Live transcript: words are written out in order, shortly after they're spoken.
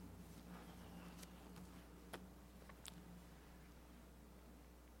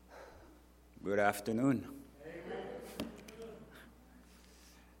Good afternoon.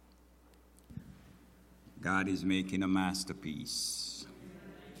 God is making a masterpiece.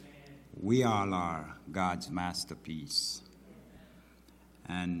 We all are God's masterpiece.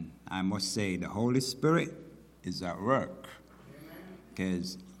 And I must say, the Holy Spirit is at work.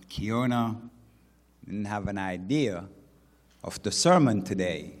 Because Kiona didn't have an idea of the sermon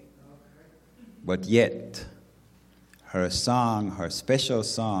today. But yet, her song, her special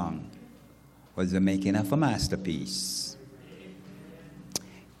song, was the making of a masterpiece.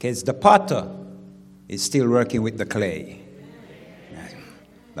 Because the potter is still working with the clay.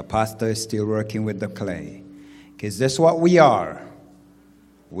 The pastor is still working with the clay. Because that's what we are.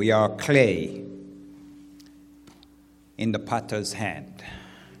 We are clay in the potter's hand.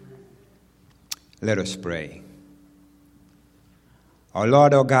 Let us pray. Our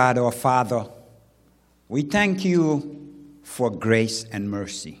Lord, our God, our Father, we thank you for grace and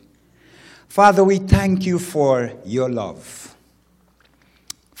mercy. Father, we thank you for your love.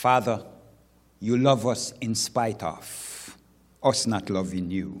 Father, you love us in spite of us not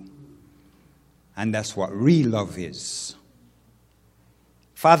loving you. And that's what real love is.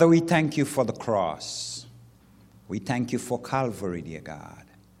 Father, we thank you for the cross. We thank you for Calvary, dear God.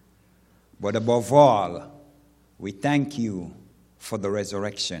 But above all, we thank you for the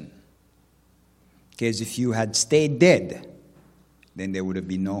resurrection. Because if you had stayed dead, then there would have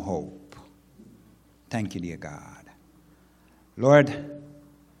been no hope. Thank you, dear God. Lord,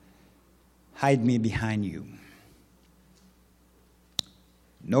 hide me behind you.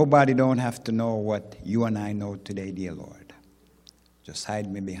 Nobody don't have to know what you and I know today, dear Lord. Just hide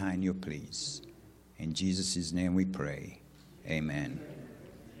me behind you, please. In Jesus' name we pray. Amen.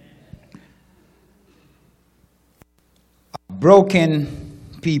 A broken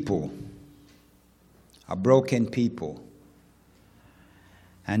people. A broken people.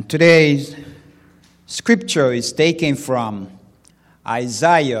 And today's scripture is taken from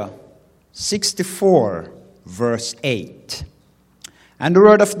Isaiah 64, verse 8. And the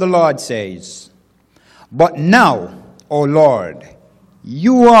word of the Lord says, "But now, O Lord,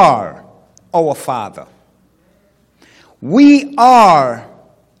 you are our Father. We are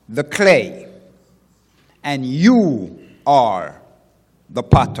the clay, and you are the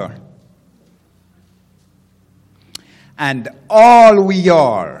potter. And all we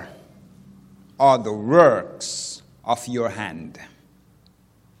are the works of your hand."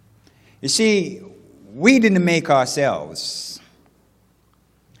 You see, we didn't make ourselves,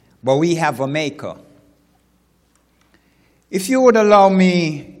 but we have a maker. If you would allow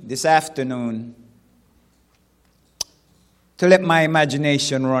me this afternoon to let my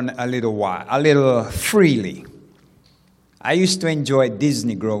imagination run a little freely. I used to enjoy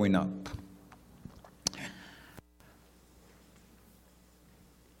Disney growing up.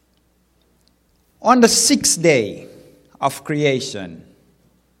 On the sixth day of creation,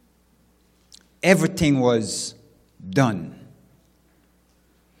 everything was done.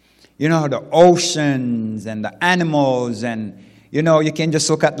 You know, the oceans and the animals, and, you know, you can just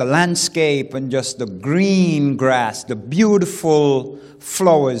look at the landscape and just the green grass, the beautiful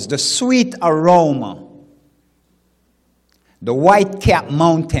flowers, the sweet aroma, the white-capped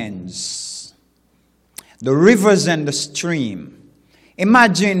mountains, the rivers and the stream.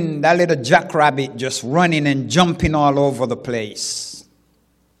 Imagine that little jackrabbit just running and jumping all over the place.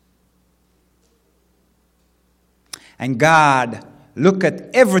 And God looked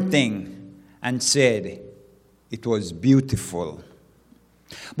at everything and said it was beautiful.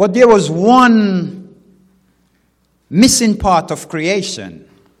 But there was one missing part of creation.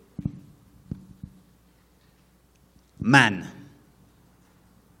 Man.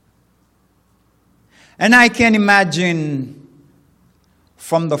 And I can imagine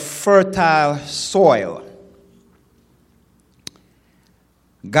from the fertile soil,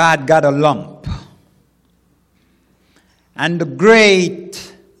 God got a lump. And the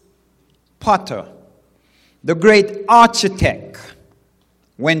great potter, the great architect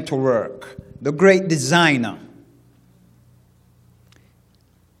went to work, the great designer,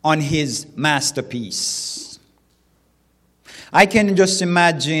 on his masterpiece. I can just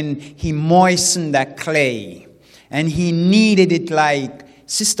imagine he moistened that clay, and he kneaded it like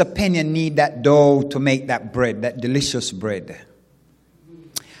Sister Penny need that dough to make that bread, that delicious bread.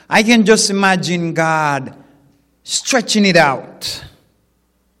 I can just imagine God stretching it out,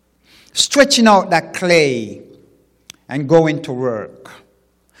 stretching out that clay and going to work.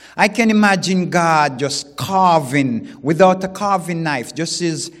 I can imagine God just carving without a carving knife, just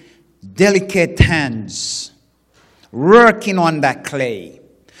his delicate hands working on that clay.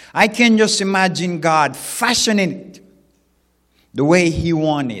 I can just imagine God fashioning it the way he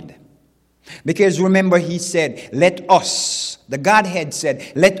wanted. Because remember, he said, let us, the Godhead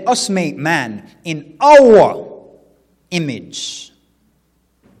said, let us make man in our image.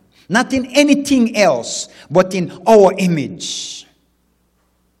 Not in anything else, but in our image.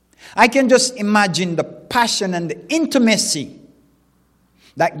 I can just imagine the passion and the intimacy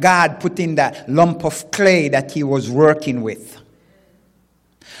that God put in that lump of clay that he was working with.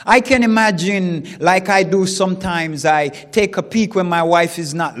 I can imagine, like I do sometimes, I take a peek when my wife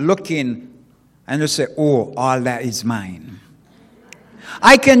is not looking and just say, oh, all that is mine.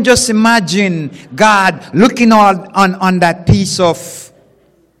 I can just imagine God looking on that piece of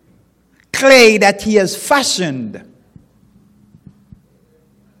clay that he has fashioned.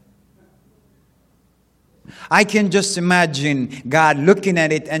 I can just imagine God looking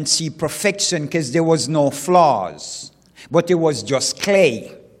at it and see perfection because there was no flaws, but it was just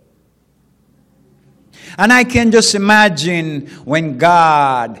clay. And I can just imagine when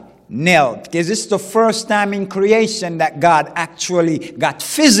God knelt, because this is the first time in creation that God actually got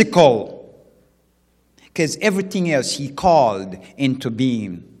physical, because everything else he called into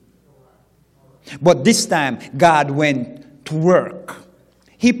being. But this time God went to work.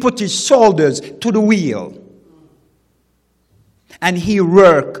 He put his shoulders to the wheel and he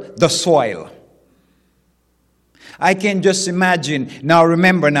worked the soil. I can just imagine, now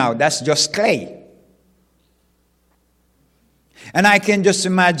remember now, that's just clay. And I can just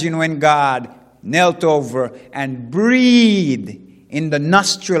imagine when God knelt over and breathed in the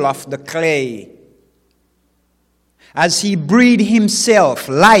nostril of the clay. As he breathed himself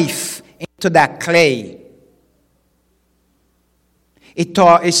life into that clay,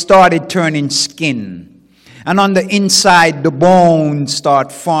 it started turning skin. And on the inside, the bones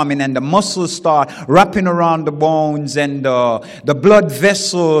start forming and the muscles start wrapping around the bones and the blood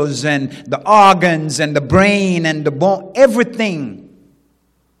vessels and the organs and the brain and the bone. Everything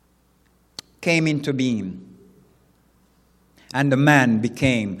came into being. And the man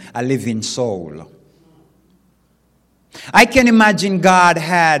became a living soul. I can imagine God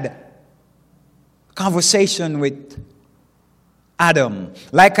had a conversation with Adam.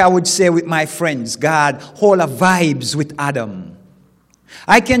 Like I would say with my friends, God hold a vibes with Adam.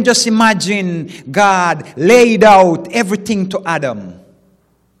 I can just imagine God laid out everything to Adam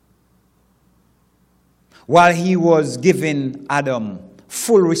while he was giving Adam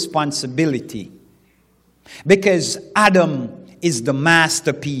full responsibility. Because Adam is the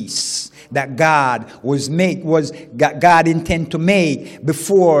masterpiece that God God intended to make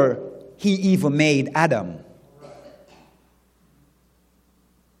before he even made Adam.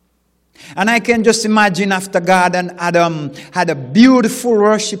 And I can just imagine after God and Adam had a beautiful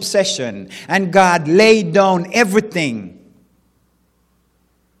worship session and God laid down everything,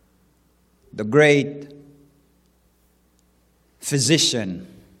 the great physician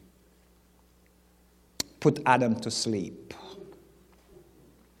put Adam to sleep.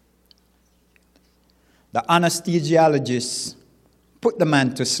 The anesthesiologist put the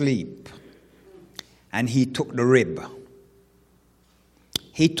man to sleep and he took the rib.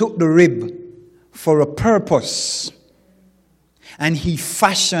 He took the rib for a purpose. And he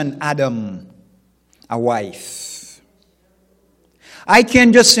fashioned Adam a wife. I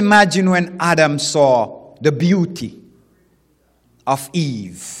can just imagine when Adam saw the beauty of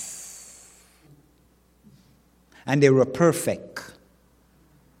Eve. And they were perfect.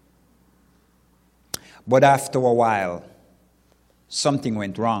 But after a while, something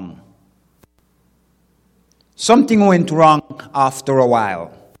went wrong. Something went wrong after a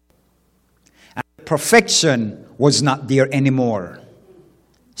while. And perfection was not there anymore.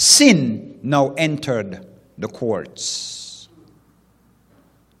 Sin now entered the courts.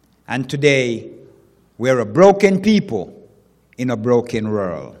 And today, we're a broken people in a broken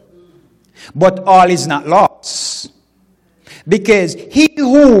world. But all is not lost. Because he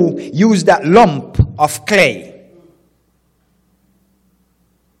who used that lump of clay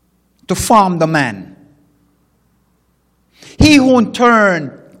to form the man, he who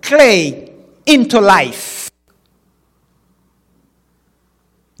turned clay into life,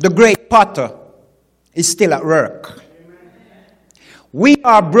 the great potter, is still at work. We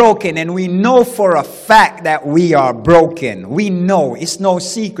are broken, and we know for a fact that we are broken. We know. It's no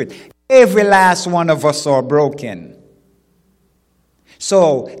secret. Every last one of us are broken.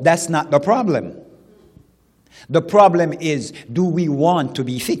 So that's not the problem. The problem is, do we want to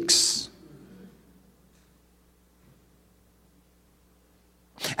be fixed?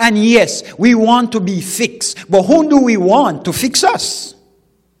 And yes, we want to be fixed. But who do we want to fix us?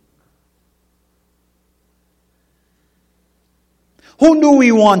 Who do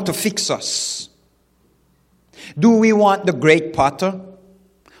we want to fix us? Do we want the great potter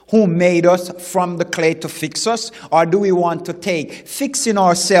who made us from the clay to fix us? Or do we want to take fixing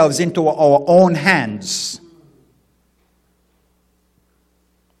ourselves into our own hands?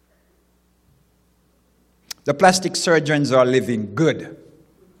 The plastic surgeons are living good.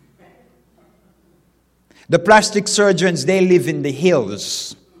 The plastic surgeons, they live in the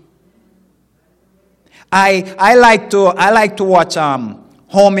hills. I like to watch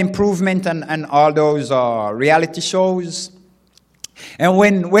Home Improvement and all those reality shows. And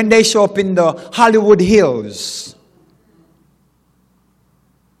when they show up in the Hollywood Hills,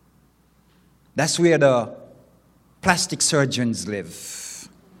 that's where the plastic surgeons live.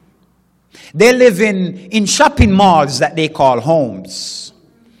 They live in shopping malls that they call homes.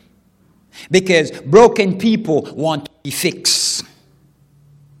 Because broken people want to be fixed.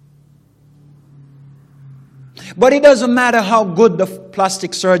 But it doesn't matter how good the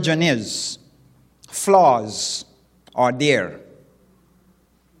plastic surgeon is. Flaws are there.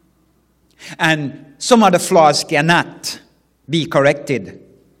 And some of the flaws cannot be corrected.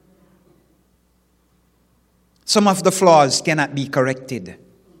 Some of the flaws cannot be corrected.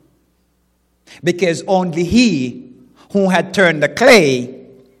 Because only he who had turned the clay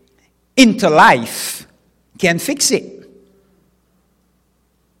into life can fix it.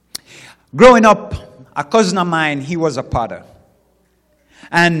 Growing up, a cousin of mine, he was a potter.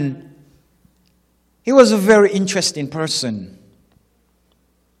 And he was a very interesting person.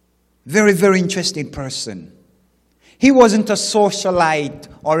 Very, very interesting person. He wasn't a socialite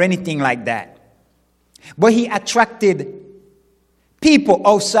or anything like that. But he attracted people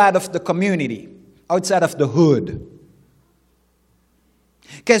outside of the community, outside of the hood.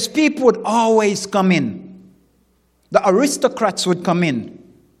 Because people would always come in. The aristocrats would come in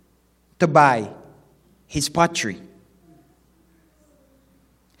to buy his pottery.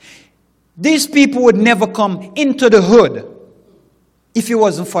 These people would never come into the hood if it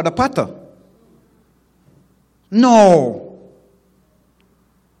wasn't for the potter. No.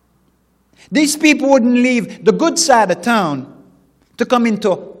 These people wouldn't leave the good side of town to come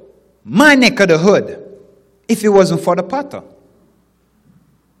into my neck of the hood if it wasn't for the potter.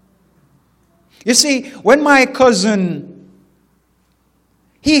 You see, when my cousin,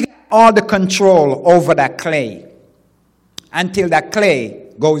 he got all the control over that clay until that clay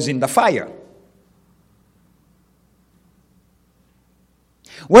goes in the fire.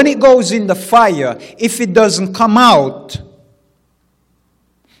 When it goes in the fire, if it doesn't come out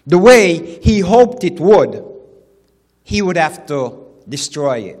the way he hoped it would, he would have to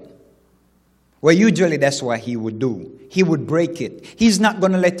destroy it. Well, usually that's what he would do. He would break it. He's not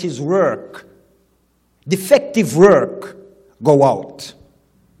going to let his work, defective work, go out.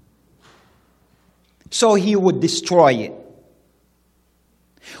 So he would destroy it.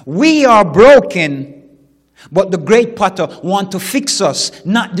 We are broken, but the great potter wants to fix us,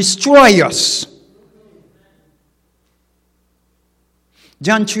 not destroy us.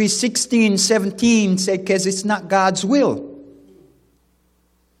 John 3:16-17 said, because it's not God's will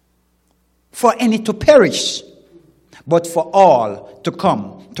for any to perish, but for all to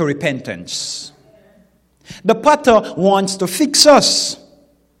come to repentance. The potter wants to fix us,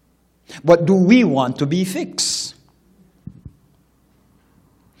 but do we want to be fixed?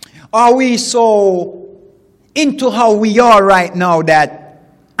 Are we so into how we are right now that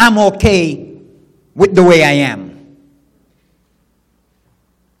I'm okay with the way I am?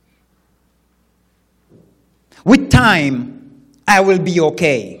 With time, I will be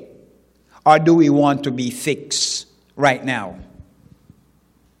okay. Or do we want to be fixed right now?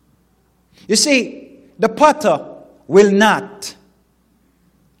 You see, the potter will not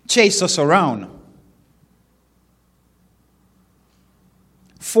chase us around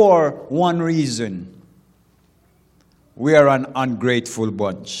for one reason. We are an ungrateful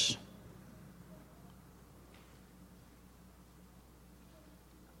bunch.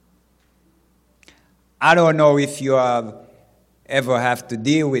 I don't know if you have ever have to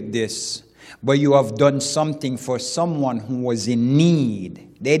deal with this, but you have done something for someone who was in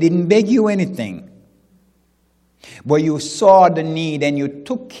need. They didn't beg you anything, but you saw the need and you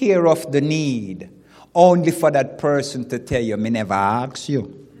took care of the need, only for that person to tell you, "Me never asked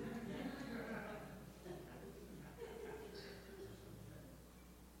you."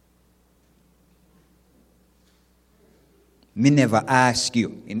 Me never ask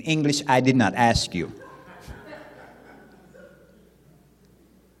you. In English, I did not ask you.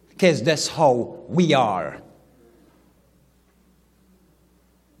 Because that's how we are.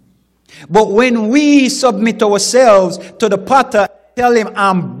 But when we submit ourselves to the potter, tell him,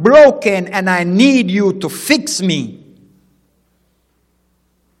 "I'm broken and I need you to fix me,"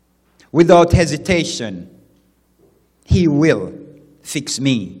 without hesitation, he will fix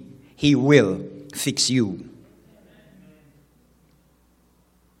me, he will fix you.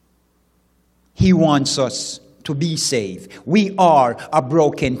 He wants us to be saved. We are a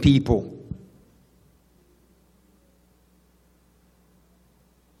broken people.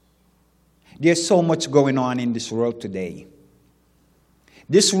 There's so much going on in this world today.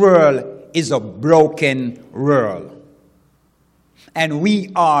 This world is a broken world. And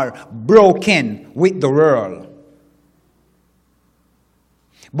we are broken with the world.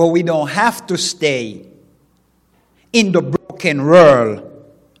 But we don't have to stay in the broken world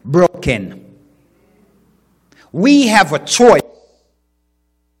broken. We have a choice.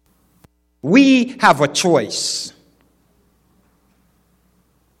 We have a choice.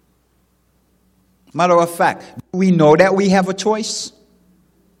 Matter of fact, do we know that we have a choice?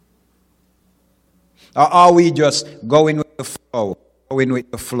 Or are we just going with the flow? Going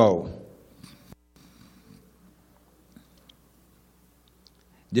with the flow.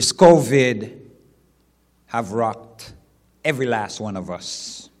 This COVID have rocked every last one of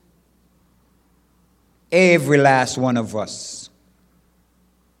us. Every last one of us.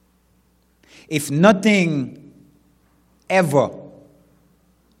 If nothing ever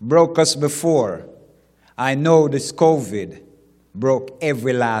broke us before, I know this COVID broke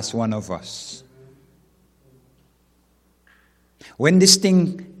every last one of us. When this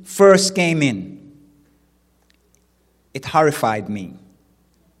thing first came in, it horrified me.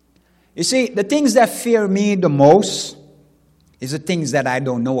 You see, the things that fear me the most is the things that I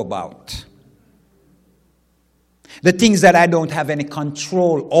don't know about. The things that I don't have any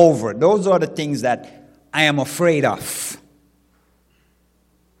control over. Those are the things that I am afraid of.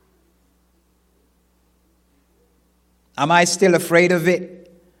 Am I still afraid of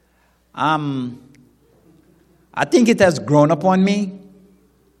it? I think it has grown upon me.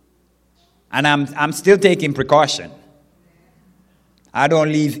 And I'm still taking precaution. I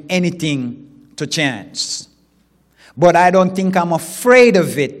don't leave anything to chance. But I don't think I'm afraid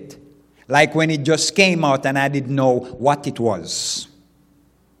of it like when it just came out and I didn't know what it was.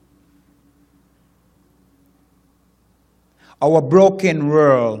 Our broken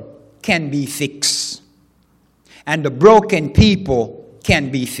world can be fixed. And the broken people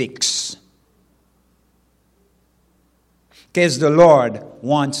can be fixed. Because the Lord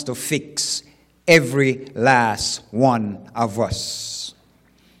wants to fix every last one of us.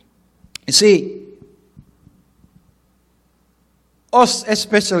 You see, us,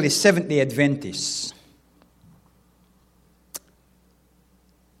 especially Seventh-day Adventists,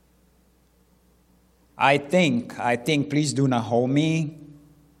 I think, please do not hold me,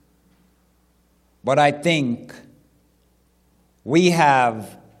 but I think we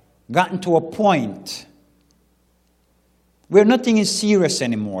have gotten to a point where nothing is serious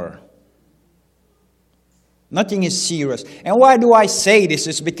anymore. Nothing is serious. And why do I say this?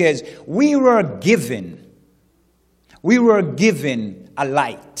 It's because we were given a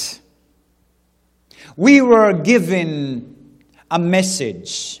light. We were given a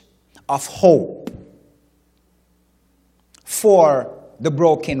message of hope for the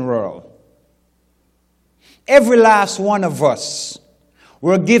broken world. Every last one of us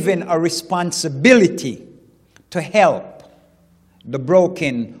were given a responsibility to help the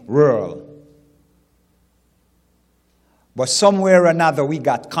broken world. But somewhere or another we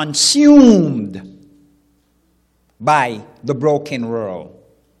got consumed by the broken world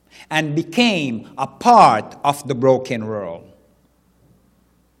and became a part of the broken world.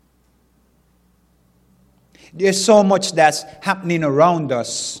 There's so much that's happening around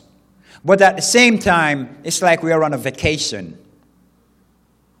us, but at the same time, it's like we are on a vacation.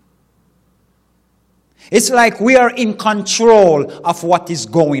 It's like we are in control of what is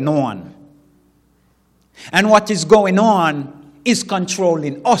going on. And what is going on is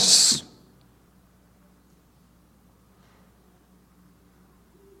controlling us.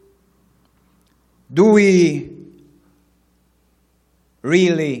 Do we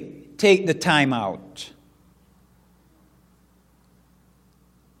really take the time out?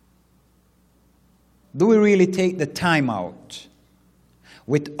 Do we really take the time out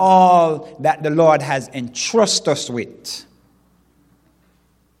with all that the Lord has entrusted us with?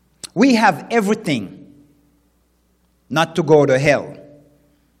 We have everything not to go to hell.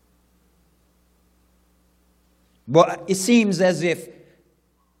 But it seems as if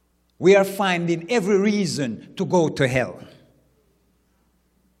we are finding every reason to go to hell.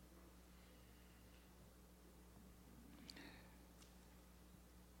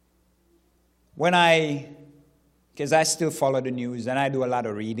 Because I still follow the news and I do a lot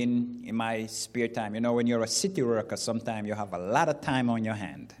of reading in my spare time. You know, when you're a city worker, sometimes you have a lot of time on your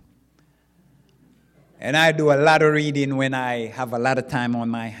hand. And I do a lot of reading when I have a lot of time on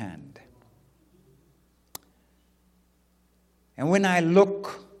my hand. And when I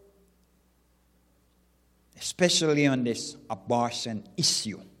look, especially on this abortion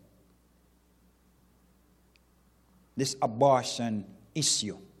issue, this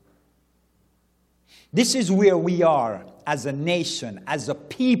is where we are as a nation, as a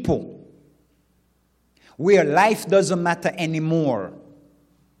people, where life doesn't matter anymore.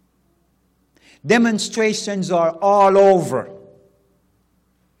 Demonstrations are all over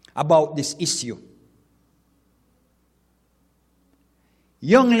about this issue.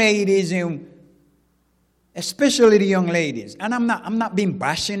 Young ladies, especially the young ladies, and I'm not being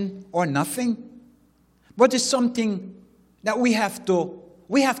bashing or nothing, but it's something that we have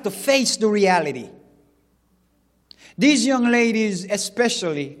to face the reality. These young ladies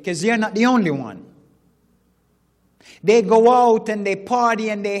especially, because they're not the only one, they go out and they party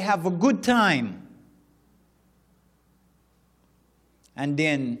and they have a good time. And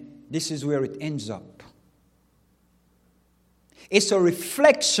then this is where it ends up. It's a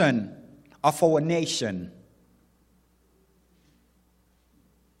reflection of our nation.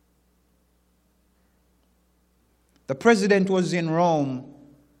 The president was in Rome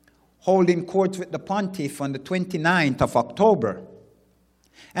holding court with the pontiff on the 29th of October.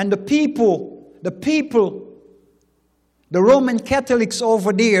 And the people, the Roman Catholics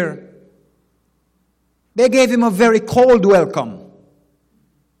over there, they gave him a very cold welcome.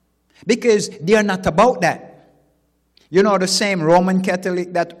 Because they are not about that. You know, the same Roman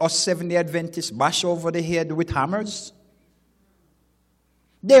Catholic that us Seventh-day Adventists bash over the head with hammers?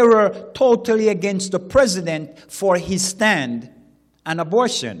 They were totally against the president for his stand on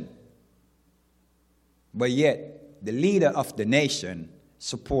abortion. But yet, the leader of the nation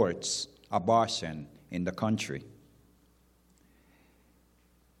supports abortion in the country.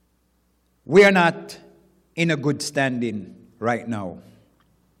 We are not in a good standing right now.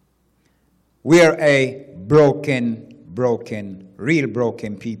 We are a broken, real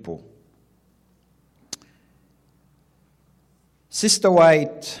broken people. Sister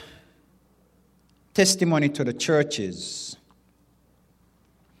White, Testimony to the Churches,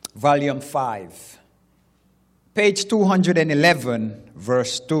 Volume 5, page 211,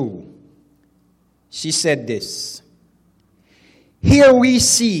 verse 2. She said this: "Here we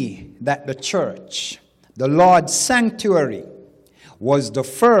see that the church, the Lord's sanctuary, was the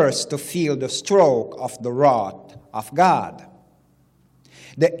first to feel the stroke of the wrath of God.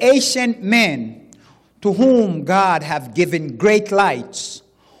 The ancient men to whom God have given great lights,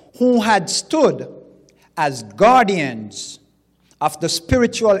 who had stood as guardians of the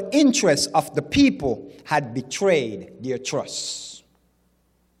spiritual interests of the people, had betrayed their trust."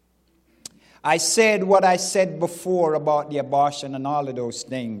 I said what I said before about the abortion and all of those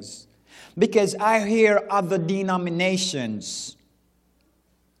things because I hear other denominations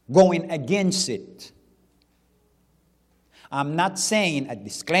going against it. I'm not saying, a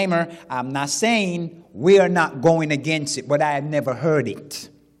disclaimer, I'm not saying we are not going against it, but I have never heard it.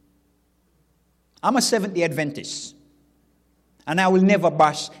 I'm a Seventh-day Adventist, and I will never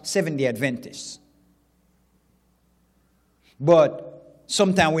bash Seventh-day Adventists. But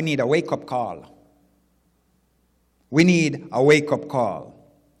sometimes we need a wake-up call. We need a wake-up call.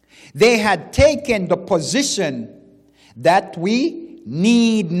 They had taken the position that we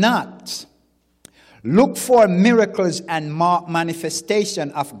need not look for miracles and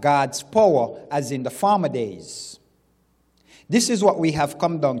manifestation of God's power as in the former days. This is what we have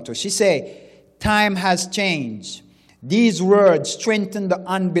come down to. She said, time has changed. These words strengthen the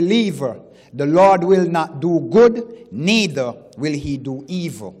unbeliever. The Lord will not do good, neither will he do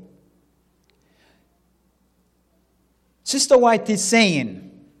evil. Sister White is saying,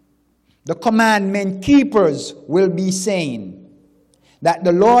 the commandment keepers will be saying that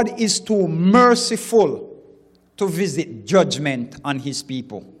the Lord is too merciful to visit judgment on his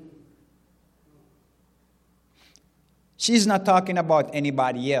people. She's not talking about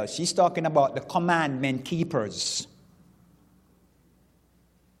anybody else. She's talking about the commandment keepers.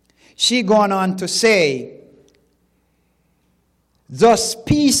 She gone on to say, thus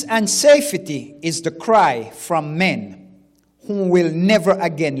peace and safety is the cry from men who will never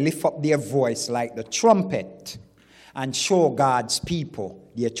again lift up their voice like the trumpet and show God's people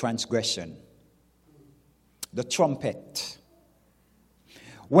their transgression. The trumpet.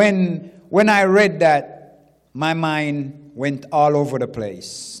 When I read that, my mind went all over the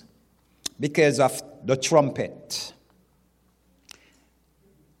place because of the trumpet.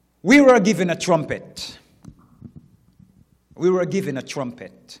 We were given a trumpet. We were given a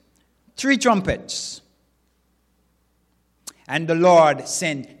trumpet. 3 trumpets. And the Lord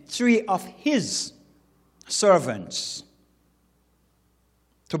sent 3 of his servants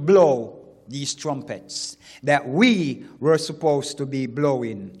to blow these trumpets that we were supposed to be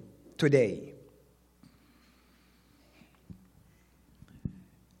blowing today.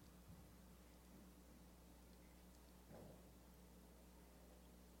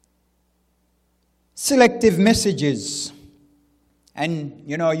 Selective messages. And,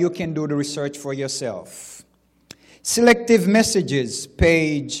 you can do the research for yourself. Selective messages,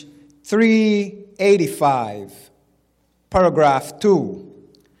 page 385, paragraph 2.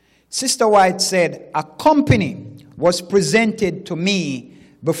 Sister White said, a company was presented to me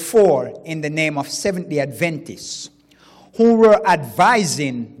before in the name of Seventh-day Adventists, who were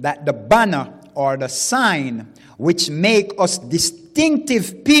advising that the banner or the sign which make us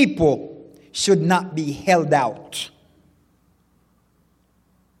distinctive people should not be held out.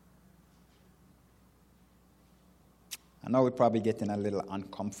 I know we're probably getting a little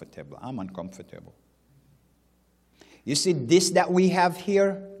uncomfortable. I'm uncomfortable. You see, this that we have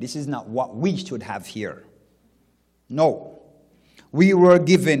here, this is not what we should have here. No. We were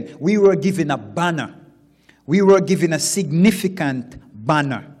given a banner. We were given a significant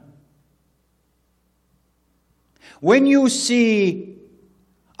banner. When you see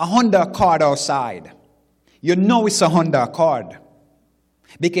a Honda Accord outside, you know it's a Honda Accord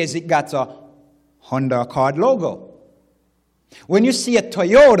because it got a Honda Accord logo. When you see a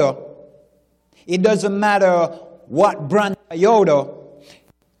Toyota, it doesn't matter what brand Toyota.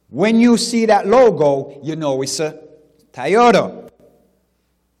 When you see that logo, you know it's a Toyota.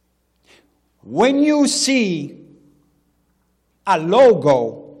 When you see a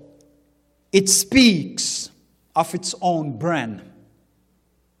logo, it speaks of its own brand.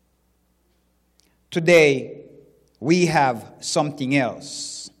 Today, we have something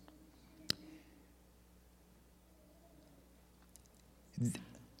else.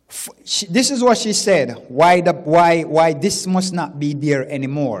 This is what she said, why this must not be there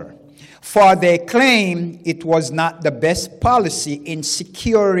anymore. For they claim it was not the best policy in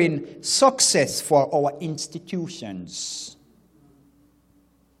securing success for our institutions.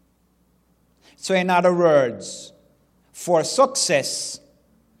 So in other words, for success,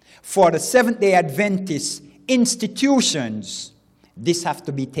 for the Seventh-day Adventist institutions, this have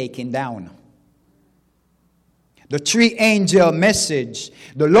to be taken down. The three angel message,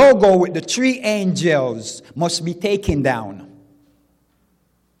 the logo with the three angels must be taken down.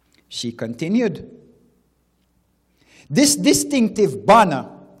 She continued. This distinctive banner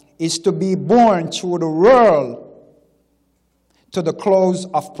is to be borne through the world to the close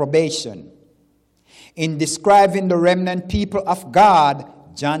of probation. In describing the remnant people of God,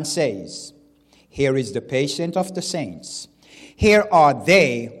 John says, here is the patient of the saints. Here are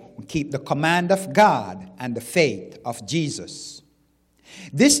they who keep the command of God and the faith of Jesus.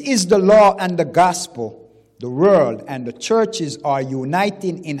 This is the law and the gospel. The world and the churches are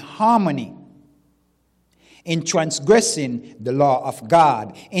uniting in harmony, in transgressing the law of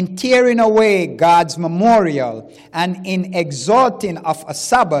God, in tearing away God's memorial, and in exalting of a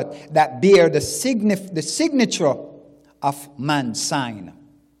Sabbath that bear the signature of man's sign.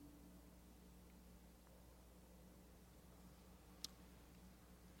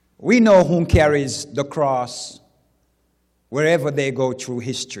 We know who carries the cross wherever they go through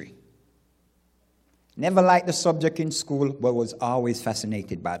history. Never liked the subject in school, but was always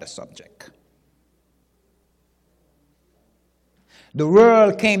fascinated by the subject. The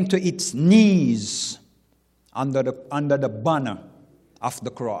world came to its knees under the banner of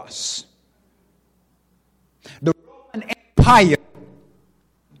the cross. The Roman Empire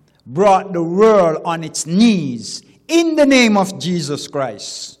brought the world on its knees in the name of Jesus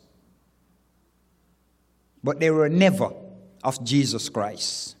Christ. But they were never of Jesus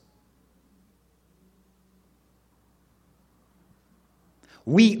Christ.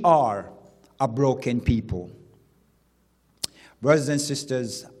 We are a broken people. Brothers and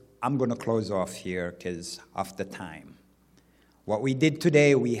sisters, I'm going to close off here because of the time. What we did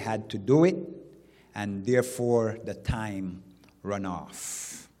today, we had to do it, and therefore the time ran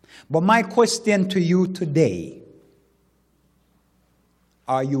off. But my question to you today,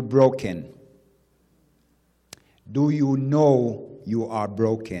 are you broken? Do you know you are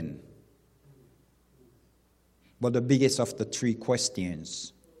broken? But the biggest of the three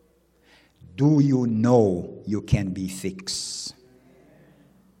questions, do you know you can be fixed?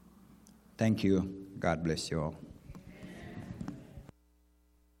 Thank you. God bless you all.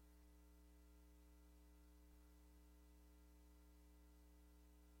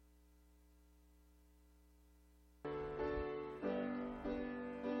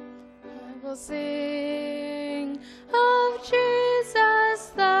 I will sing of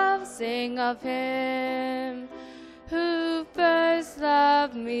Jesus' love. sing of him who first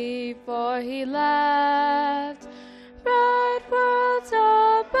loved me, for he left bright worlds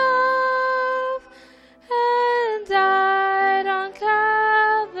above and died on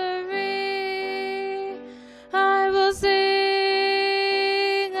Calvary. I will sing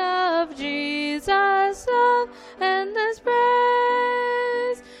of Jesus' love and his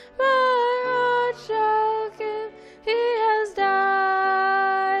praise. My heart shall give, he has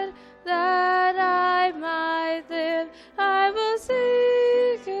died that I might live. I will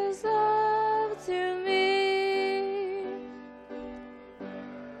seek his love to me.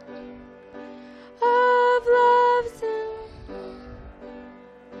 I've loved him.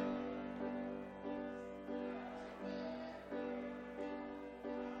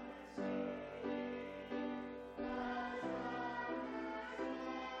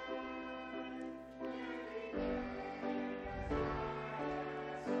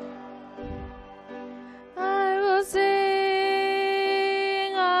 I will sing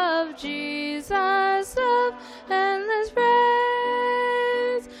of Jesus' love and his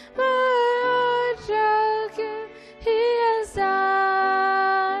praise. My heart shall give, he has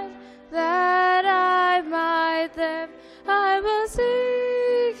died that I might live. I will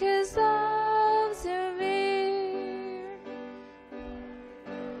seek his love to me.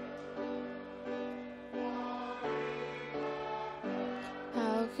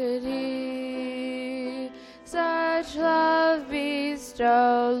 How could he such love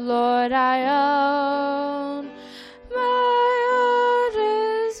bestow? Lord, I own my heart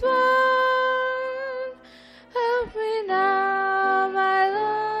is one. Help me now, my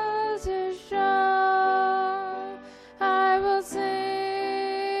love to show. I will sing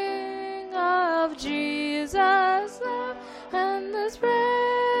of Jesus' love and his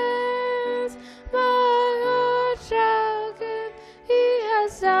praise. My heart shall give, he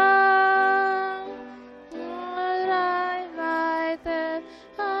has done what I might then.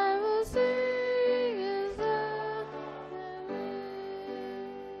 I will sing his love to me.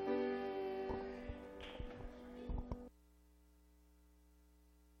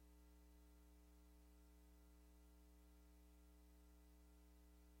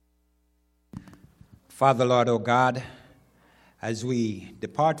 Father, Lord, O God, as we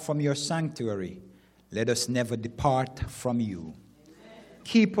depart from your sanctuary, let us never depart from you.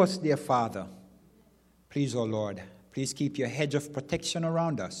 Keep us, dear Father. Please, O Lord, please keep your hedge of protection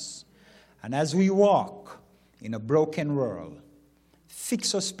around us. And as we walk in a broken world,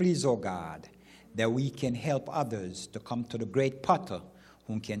 fix us, please, O God, that we can help others to come to the great potter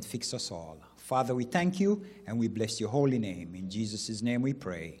who can fix us all. Father, we thank you and we bless your holy name. In Jesus' name we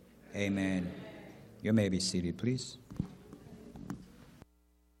pray. Amen. You may be seated, please.